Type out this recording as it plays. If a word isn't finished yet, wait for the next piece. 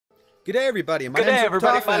Good day, everybody. Good day,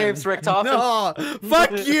 everybody. My name's Rick Toffin. No, fuck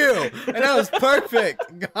you. And that was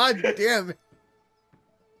perfect. God damn it.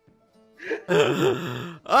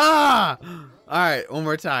 All right, one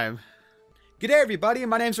more time. Good day, everybody.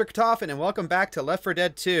 My name's Rick Toffin, and welcome back to Left 4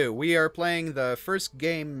 Dead 2. We are playing the first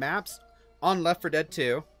game maps on Left 4 Dead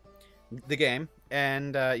 2, the game.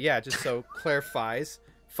 And yeah, just so clarifies,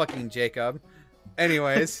 fucking Jacob.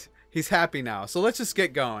 Anyways, he's happy now. So let's just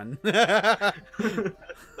get going.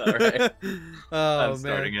 All right. Oh, I'm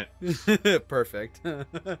starting it. Perfect.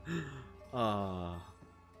 Oh.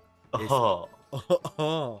 Oh. Oh.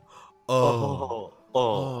 Oh. Oh.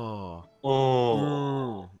 Oh.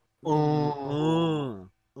 Oh.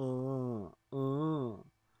 Oh. Oh.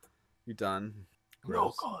 You done?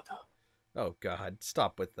 No God. Oh God!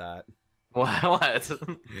 Stop with that. What?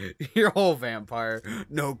 You're a whole vampire.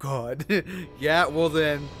 No God. Yeah. Well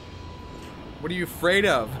then, what are you afraid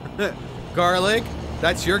of? Garlic?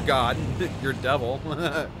 That's your god. Your devil.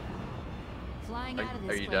 Flying out of Are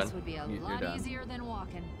this you place done? would be a You're lot done. easier than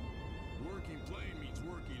walking. Working plane means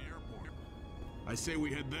working airport. I say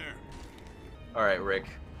we head there. All right, Rick.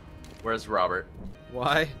 Where's Robert?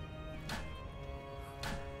 Why?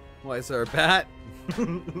 Why is there a bat?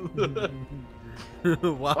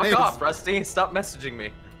 Why? Fuck off, Rusty. Stop messaging me.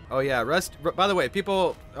 Oh yeah, by the way,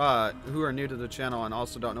 people who are new to the channel and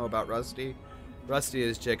also don't know about Rusty, Rusty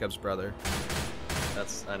is Jacob's brother.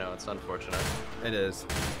 I know, it's unfortunate. It is.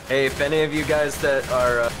 Hey, if any of you guys that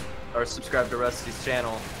are subscribed to Rusty's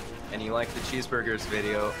channel and you like the cheeseburgers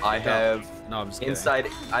video, I have No, I'm just kidding.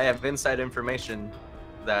 I have inside information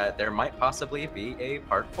that there might possibly be a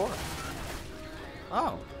part 4.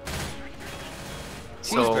 Oh.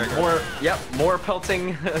 So Cheeseburger. more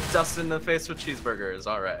pelting dust in the face with cheeseburgers.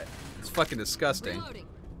 All right. It's fucking disgusting. Reloading.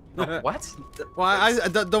 What? Well,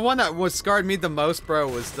 the one that was scarred me the most, bro,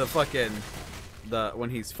 was the fucking when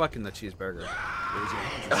he's fucking the cheeseburger.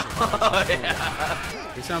 Oh,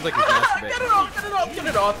 yeah. He sounds like he's masturbating. Get it off! Get it off! Get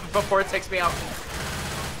it off before it takes me out.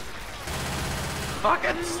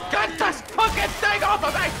 Fucking get this fucking thing off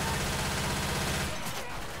of me!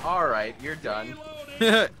 All right, you're done.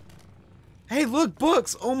 Hey, look,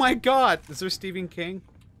 books! Oh my God! Is there Stephen King?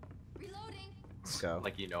 Reloading. Let's go.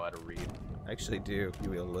 Like you know how to read. I actually do,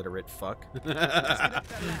 you illiterate fuck.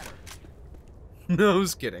 No, I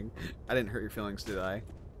was kidding. I didn't hurt your feelings, did I?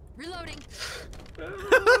 Reloading.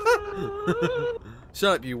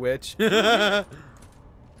 Shut up, you witch. Why'd you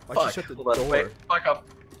Fuck. shut the Hold on, door? wait. Fuck up.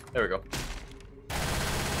 There we go.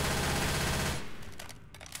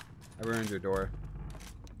 I ruined your door.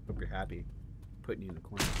 Hope you're happy. Putting you in the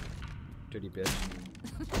corner. Dirty bitch.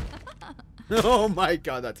 Oh my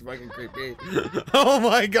God, that's fucking creepy. Oh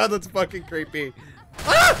my God, that's fucking creepy.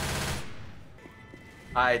 Ah!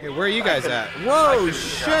 Hey, where are you guys at? Whoa,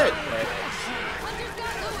 shit!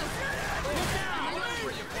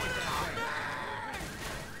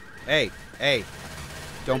 Hey, hey,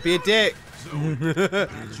 don't be a dick.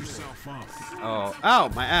 Patch yourself up. Oh, ow,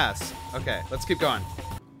 my ass. Okay, let's keep going.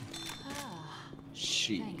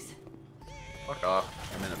 Shit. Thanks. Fuck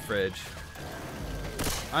off. I'm in the fridge.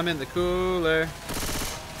 I'm in the cooler.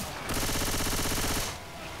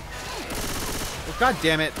 Oh, God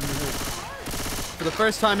damn it. For the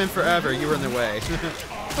first time in forever, you were in the way.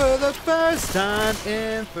 For the first time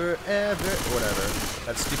in forever. Whatever.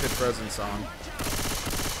 That stupid Frozen song.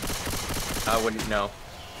 I wouldn't know.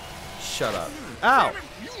 Shut up. Ow!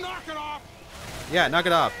 You knock it off. Yeah, knock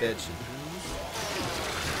it off, bitch.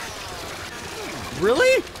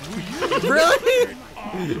 Really? Really?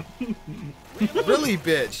 Really,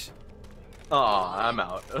 bitch? Oh, I'm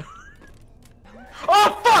out.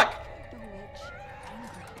 Oh, fuck!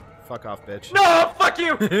 Fuck off, bitch. No, fuck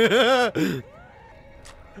you!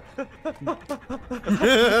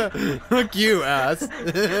 Fuck you, ass.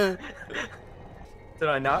 Did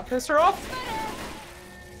I not piss her off?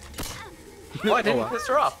 Oh, I didn't Oh, wow. piss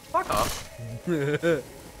her off. Fuck off.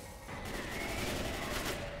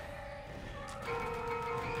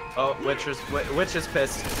 Oh, witch is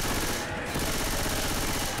pissed.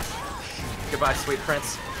 Goodbye, sweet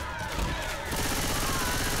prince.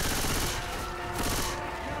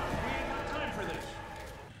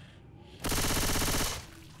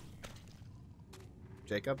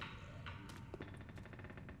 Jacob?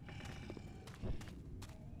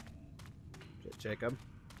 Jacob?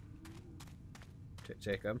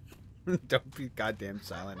 Jacob? Don't be goddamn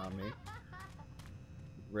silent on me.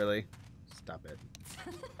 Really? Stop it.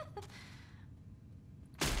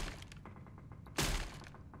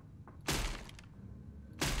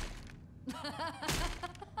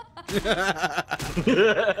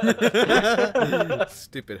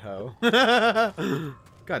 Stupid hoe.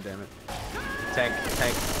 God damn it. Tank,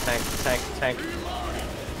 tank, tank, tank, tank.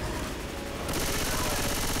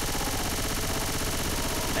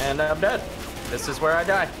 And I'm dead. This is where I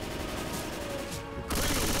die.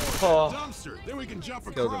 Oh. Dumpster. Then we can jump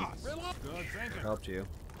Killed him. across. Good thinking. Helped you.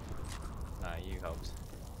 Nah, you helped.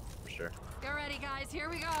 For sure. Get ready, guys. Here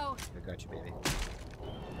we go. I got you, baby.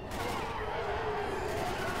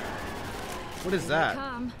 What is that?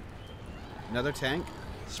 Come. Another tank?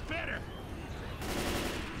 Spitter.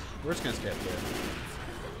 We're just gonna stay up here.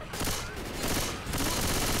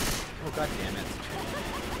 Oh, god damn it.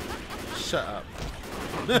 Shut up.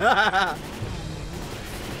 I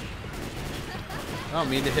don't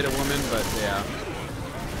mean to hit a woman, but yeah.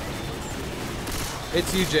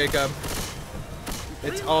 It's you, Jacob.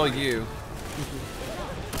 It's all you.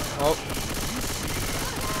 Oh.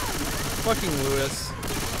 Fucking Lewis.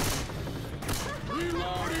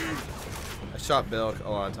 Reloading. I shot Bill a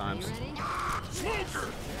lot of times. You ready? Smoker.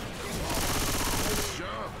 Good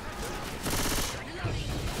job.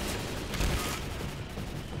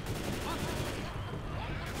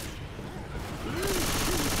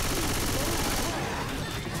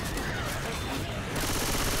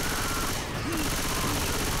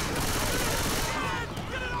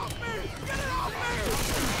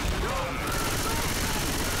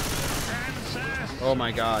 Oh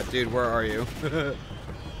my god, dude, where are you?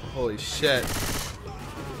 Holy shit.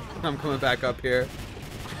 I'm coming back up here.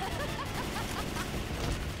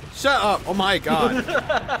 Shut up! Oh my god.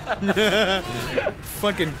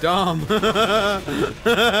 Fucking dumb. I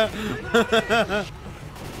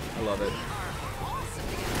love it.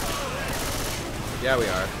 Yeah, we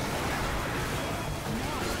are.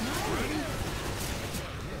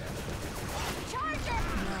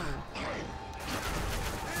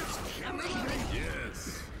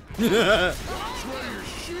 Yes. That's where you're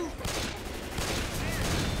shooting.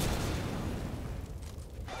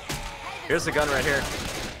 Here's the gun right here.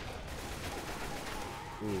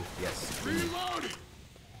 Ooh, yes. Reloading.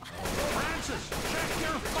 Francis, check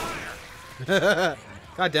your fire.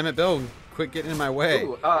 God damn it, Bill. Quit getting in my way.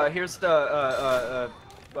 Ooh, here's the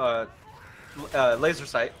laser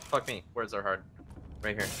sight. Fuck me. Words are hard.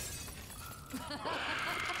 Right here.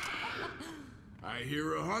 I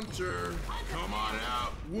hear a hunter. Come on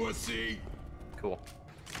out, wussy. Cool.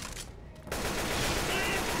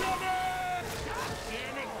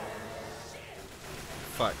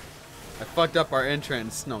 Fuck. I fucked up our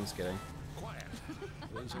entrance. No, I'm just kidding. Quiet.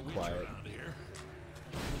 There's a witch Quiet. around here.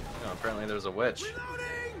 Oh, apparently there's a witch.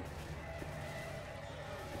 Reloading.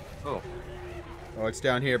 Oh. Oh, it's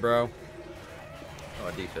down here, bro. Oh,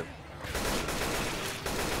 a defib.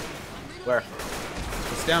 Where?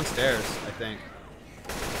 It's downstairs, I think.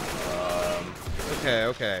 Okay,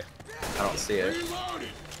 okay. I don't see it. Reloading.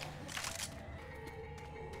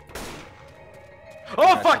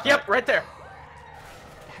 Oh, fuck! Yep, right there.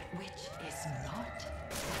 Which is not.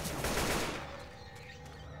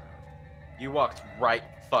 You walked right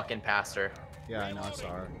fucking past her. Yeah, I know, I saw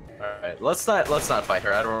her. All right, let's not fight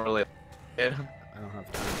her. I don't really. I don't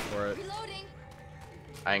have time for it. Reloading.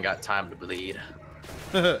 I ain't got time to bleed.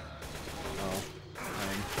 Oh.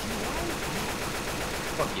 Fine.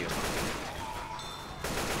 Fuck you.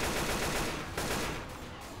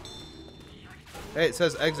 Hey, it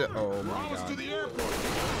says exit. Oh my Almost to god. the airport.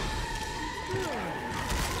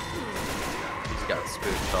 He's got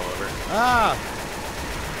spooked all over. Ah!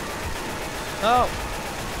 Oh!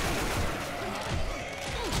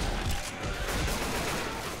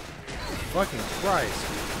 Fucking Christ.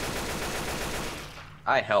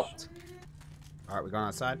 I helped. Alright, we going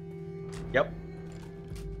outside? Yep.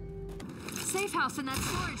 Safe house in that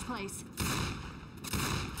storage place.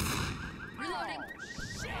 Reloading.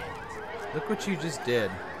 Look what you just did.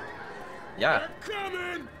 Yeah.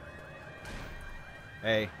 Coming.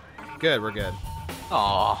 Hey. Good, we're good.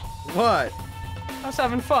 Aw. What? I was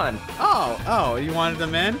having fun. Oh, you wanted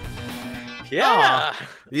them in? Yeah.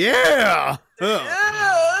 Yeah! Yeah.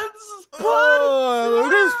 Oh,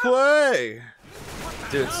 let us play!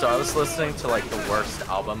 Dude, so I was listening to like the worst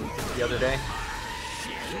album the other day.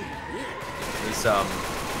 It was I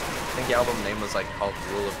think the album name was like called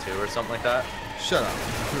Rule of Two or something like that. Shut up.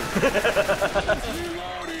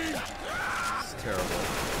 Reloading. It's terrible.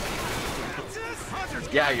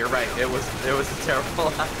 Yeah, you're right. It was a terrible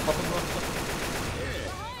album.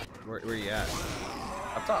 Where you at?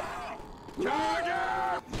 Up top.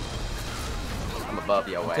 Charger. I'm above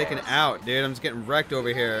your way. Taken out, dude. I'm just getting wrecked over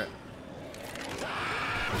here.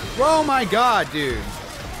 Oh my god, dude.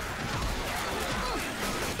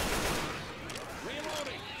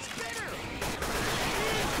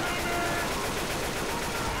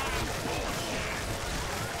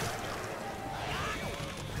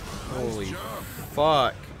 Holy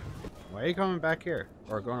fuck? Why are you coming back here?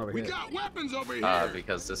 Or going over We here? got weapons over here.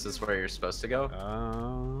 Because this is where you're supposed to go.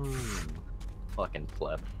 Oh. Fucking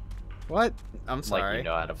pleb. What? I'm sorry. Like you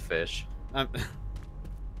know how to fish.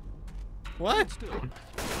 What?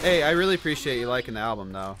 Hey, I really appreciate you liking the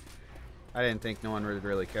album, though. I didn't think no one would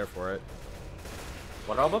really care for it.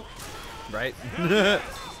 What album? Right? No,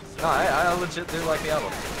 I legit do like the album.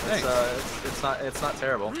 Thanks. It's not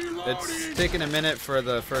terrible. It's taken a minute for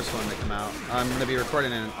the first one to come out. I'm going to be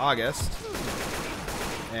recording it in August.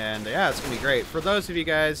 And yeah, it's going to be great. For those of you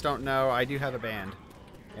guys don't know, I do have a band.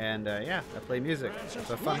 And yeah, I play music. It's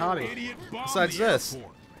a fun hobby. Besides this.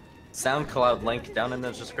 SoundCloud link down in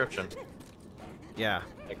the description. Yeah.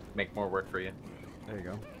 Make more work for you. There you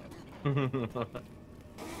go.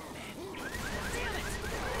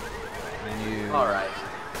 And you... Alright.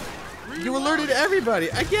 You alerted everybody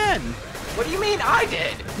again. What do you mean I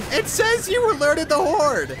did? It says you alerted the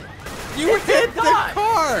horde. You hit the not.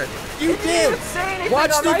 car. You It didn't did. even say anything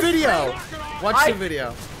Watch on the my video. screen. Watch the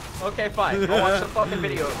video. Okay, fine. I'll watch the fucking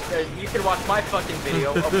video. You can watch my fucking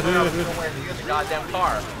video of where I was nowhere near the goddamn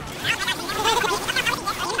car.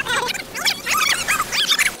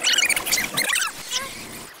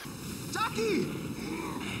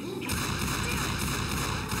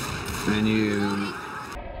 And you...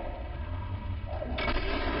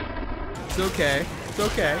 It's okay. It's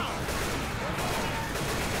okay.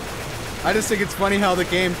 I just think it's funny how the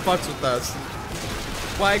game fucks with us.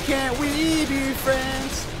 Why can't we be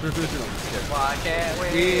friends? Why can't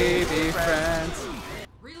we be friends?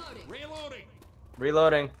 Reloading.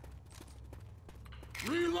 Reloading.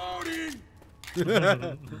 Reloading.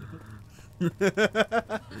 Reloading.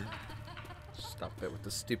 Stop it with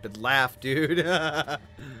the stupid laugh, dude. God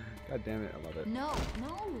damn it, I love it. No,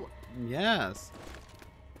 no, Yes.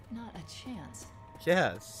 not a chance.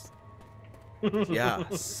 Yes.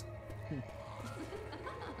 Yes.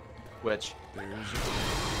 Which?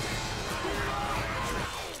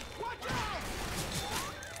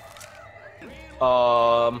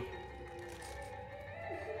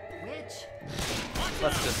 Which?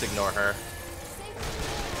 Let's just ignore her.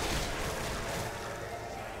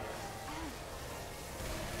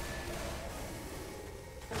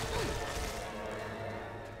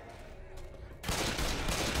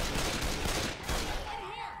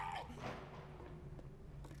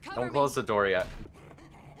 Don't close the door yet.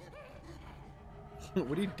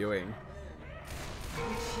 What are you doing?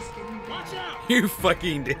 Watch out. You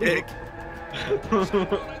fucking dick.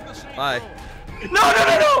 Bye. No!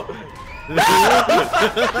 No!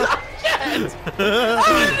 Shit!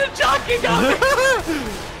 I'm in the jockey gun!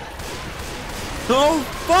 Oh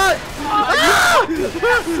fuck!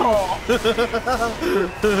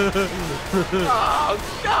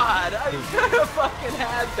 Oh god! I could have fucking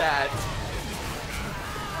had that!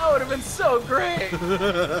 That would have been so great!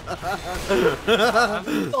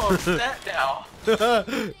 I'm so upset now.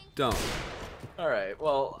 Don't. Alright,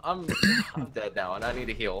 well, I'm dead now and I need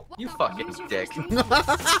to heal. You fucking dick. You're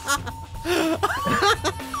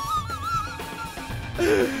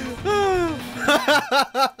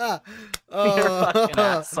a fucking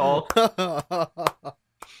asshole.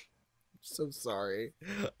 So sorry.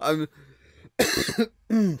 I'm.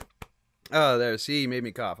 Oh, there. See, you made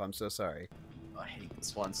me cough. I'm so sorry. I hate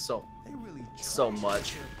this one so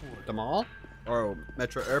much. The mall or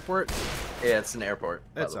Metro Airport? Yeah, it's an airport.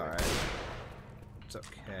 by It's the way. alright. It's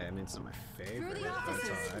okay. I mean, it's not my favorite. the But it's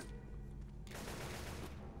offices. alright.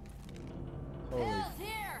 Holy Bill's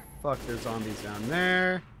here. fuck! There's zombies down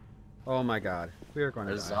there. Oh my god, we are going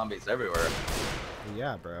to There's die. zombies everywhere.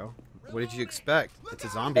 Yeah, bro. What did you expect? It's a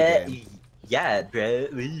zombie game. Yeah, bro.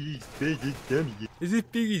 It's a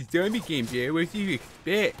big zombie game, bro. What do you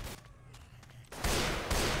expect?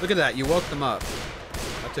 Look at that. You woke them up.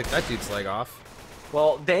 I took that dude's leg off.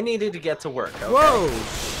 Well, they needed to get to work. Okay? Whoa!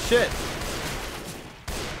 Shit.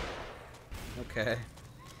 Okay.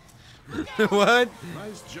 What?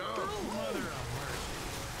 Nice job.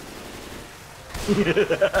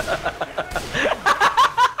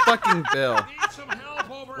 Fucking Bill. Need some help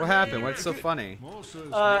over What happened? What's so funny?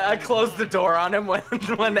 I closed the door on him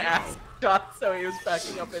when the ass shot, so he was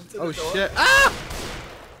backing up into the Oh door. shit! Ah!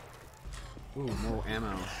 Ooh, more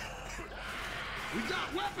ammo. We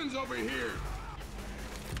got weapons over here.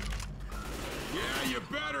 Yeah, you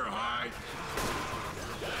better hide.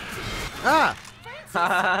 Ah!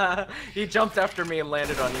 He jumped after me and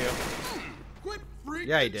landed on you. Quit freaking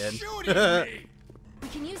Yeah, he did. shooting me. We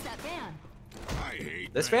can use that van. I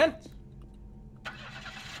hate This that. van?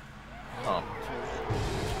 Oh.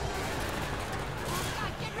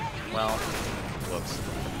 Well, whoops.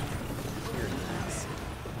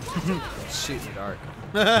 Shoot in the dark.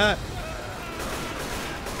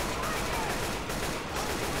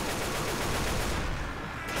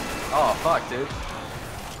 Oh, fuck, dude.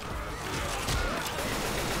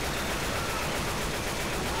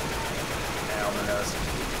 Ow, my nose.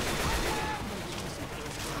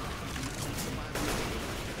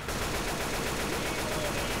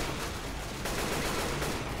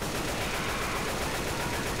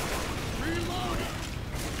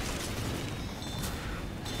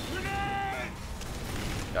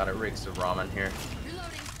 Got it, rigs of ramen here.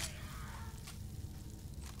 Reloading.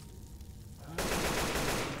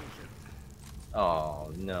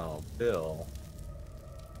 Oh no, Bill.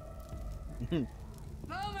 Boomer.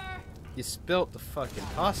 You spilt the fucking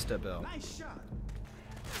pasta, Bill. Nice shot.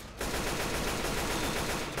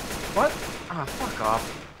 What? Ah, fuck off.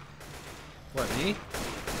 What, me?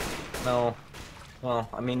 No. Well,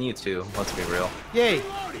 I mean you too, let's be real. Yay!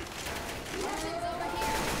 Reloading. Weapons over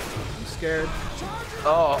here. I'm scared.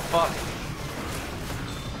 Oh, fuck.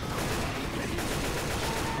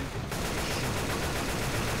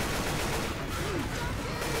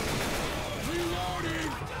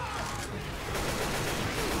 Reloading.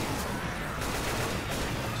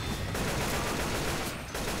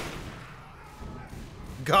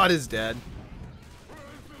 God is dead.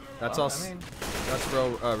 That's Well, all. I mean- That's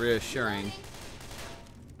real reassuring.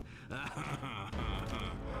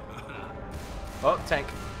 Oh, tank.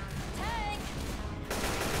 Tank.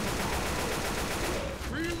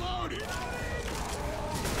 Reloading.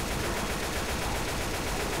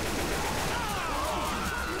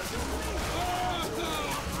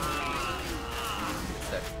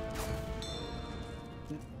 Sick.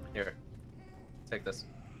 Here. Take this.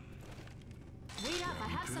 Wait up, I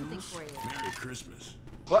have something for you. Merry Christmas.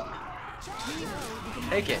 What? Here you go. You can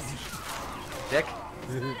Take it. Dick.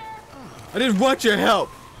 I didn't want your help.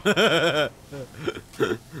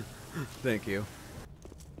 Thank you.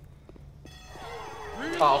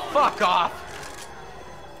 Oh, fuck off!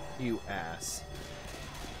 You ass.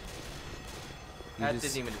 You That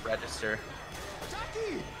just- didn't even register.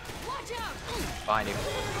 watch out. Behind you.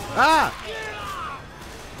 Ah!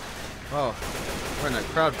 Oh, we're in a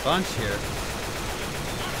crowd bunch here.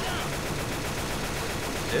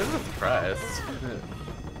 It was surprised.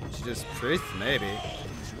 She just truth, maybe.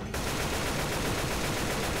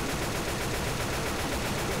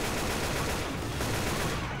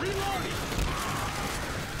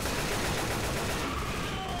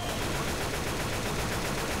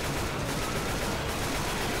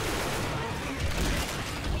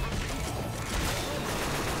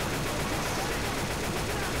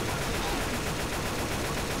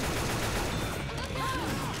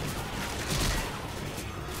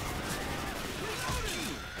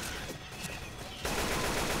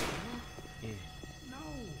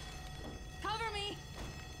 Cover me.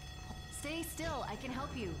 Stay still. I can help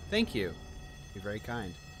you. Thank you. You're very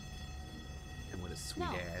kind. And what a sweet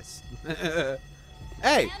No. ass.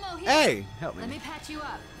 Hey! Ammo here. Hey! Help Let me. me patch you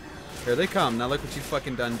up. Here they come. Now look what you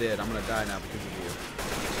fucking done did. I'm gonna die now because of you.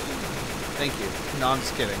 Thank you. No, I'm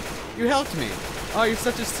just kidding. You helped me. Oh, you're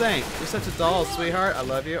such a saint. You're such a doll, sweetheart. I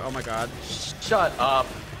love you. Oh my god. Shut up.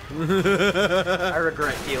 I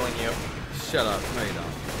regret healing you. Shut up. No, you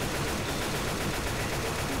don't.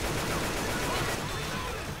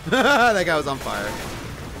 That guy was on fire.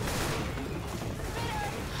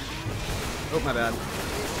 Oh, my bad.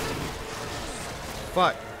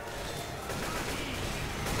 Fuck.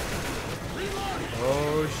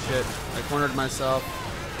 Oh, shit. I cornered myself.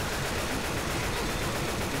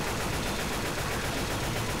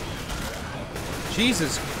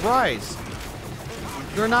 Jesus Christ.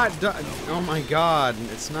 They're not done. Oh, my God.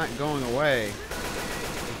 It's not going away.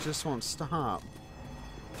 It just won't stop.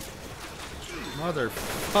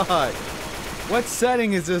 Motherfuck. What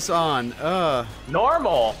setting is this on?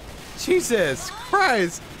 Normal. Jesus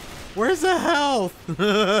Christ. Where's the health?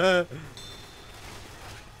 We're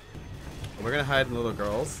gonna hide in little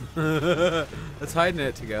girls. Let's hide in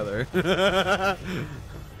it together.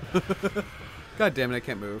 God damn it, I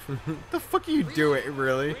can't move. The fuck are you doing,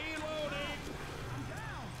 really?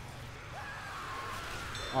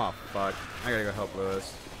 Oh, fuck. I gotta go help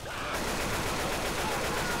Lewis.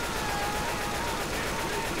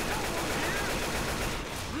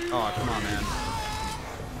 Oh, come on, man.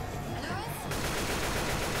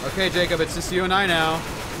 Okay, Jacob, it's just you and I now.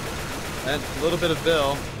 And a little bit of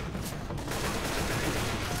Bill.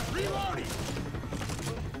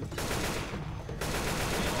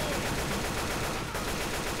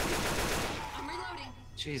 I'm reloading.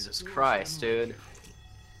 Jesus Christ, dude.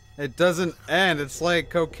 It doesn't end. It's like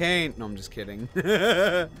cocaine. No, I'm just kidding.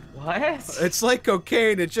 What? It's like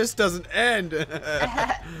cocaine. It just doesn't end.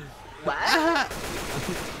 What?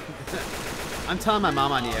 I'm telling my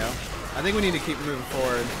mom on you. I think we need to keep moving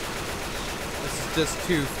forward. This is just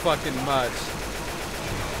too fucking much.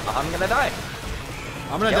 I'm gonna die.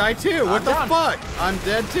 I'm gonna die too. What I'm the down. fuck? I'm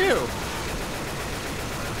dead too.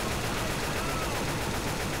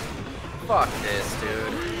 Fuck this,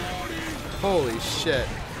 dude. Holy shit.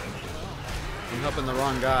 I'm helping the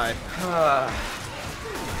wrong guy.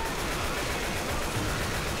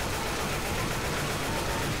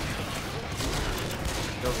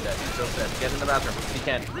 Jill's dead. Jill's dead. Get in the bathroom if you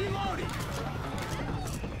can.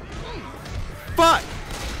 Fuck!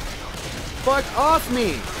 Fuck off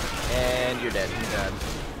me! And you're dead. You're dead.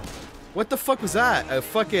 What the fuck was that? A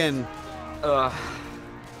fucking... Ugh.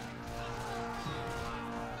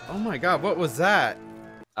 Oh my god, what was that?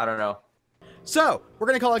 I don't know. So, we're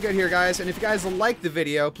going to call it good here, guys. And if you guys like the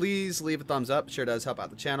video, please leave a thumbs up. It sure does help out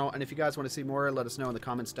the channel. And if you guys want to see more, let us know in the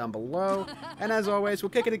comments down below. And as always,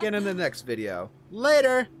 we'll kick it again in the next video.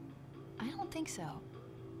 Later! I don't think so.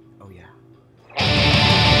 Oh, yeah.